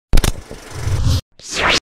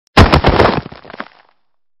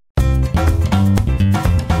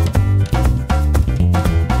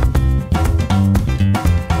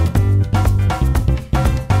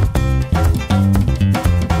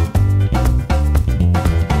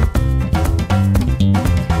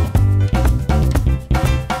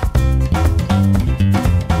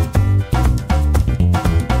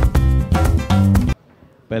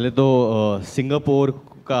पहले तो सिंगापुर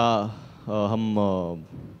का हम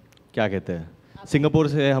क्या कहते हैं, सिंगापुर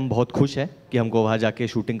से हम बहुत खुश हैं कि हमको वहाँ जाके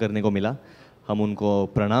शूटिंग करने को मिला। हम उनको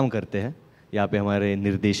प्रणाम करते हैं। यहाँ पे हमारे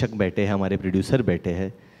निर्देशक बैठे हैं, हमारे प्रोड्यूसर बैठे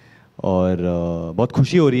हैं और बहुत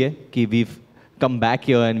खुशी हो रही है कि we come back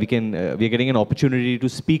here and we are getting an opportunity to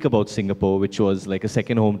speak about Singapore, which was like a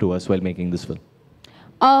second home to us while making this film.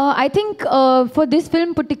 I think for this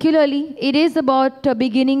film particularly, it is about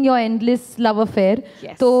beginning your endless love affair.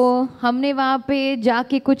 Yes. तो हमने वहाँ पे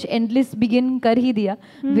जाके कुछ endless begin कर ही दिया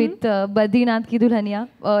with Badrinath की Dulhania.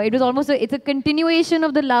 It was almost it's a continuation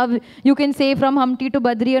of the love you can say from Humpty to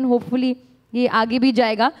Badri and hopefully ये आगे भी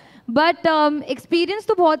जाएगा. But experience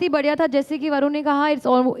तो बहुत ही बढ़िया था. जैसे कि वरुण ने कहा,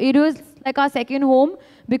 it was like our second home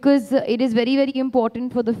because it is very very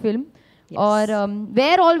important for the film. Yes. Or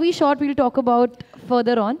where all we shot, we'll talk about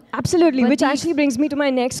further on. Absolutely, but which actually brings me to my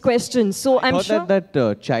next question. So I'm sure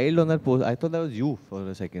that child on that post, I thought that was you for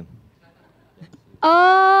a second.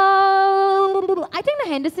 I think the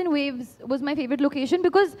Henderson Waves was my favorite location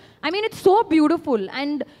because I mean it's so beautiful,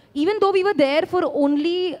 and even though we were there for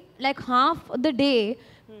only like half the day,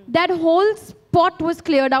 that whole spot was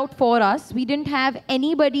cleared out for us. We didn't have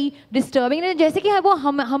anybody disturbing. And जैसे कि वो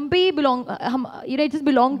हम पे ही belong, you know, it just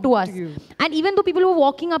belonged to us. And even though people were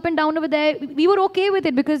walking up and down over there, we were okay with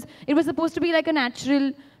it because it was supposed to be like a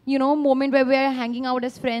natural, you know, moment where we are hanging out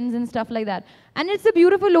as friends and stuff like that. And it's a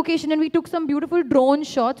beautiful location, and we took some beautiful drone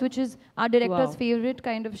shots, which is our director's favorite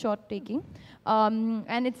kind of shot taking.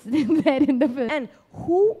 And it's there in the film. And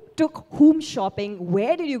who took whom shopping?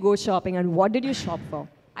 Where did you go shopping, and what did you shop for?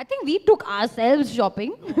 I think we took ourselves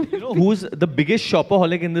shopping. You know who's the biggest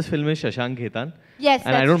shopaholic in this film is Shashank Khaitan. Yes,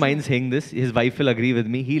 and I don't mind saying this. His wife will agree with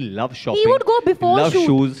me. He loves shopping. He would go before shoot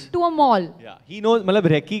shoes to a mall. Yeah, he knows. मतलब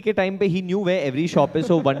Recce के time पे he knew where every shop is.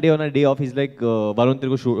 So one day on a day off, he's like, Varun,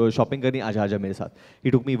 तेरे को shopping करनी, आजा आजा मेरे साथ. He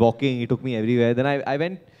took me walking. He took me everywhere. Then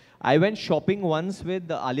I went shopping once with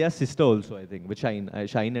Alia's sister also. I think with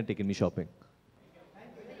Shine had taken me shopping.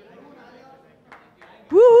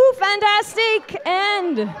 Woo! Fantastic!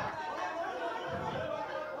 And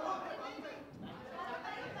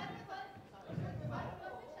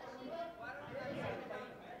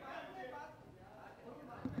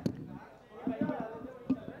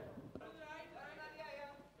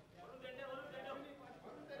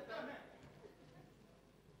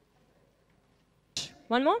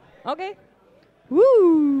one more? Okay.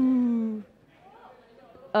 Woo!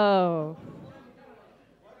 Oh.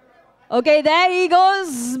 Okay, there he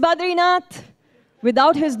goes, Badrinath,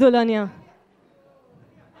 without his Dulhania.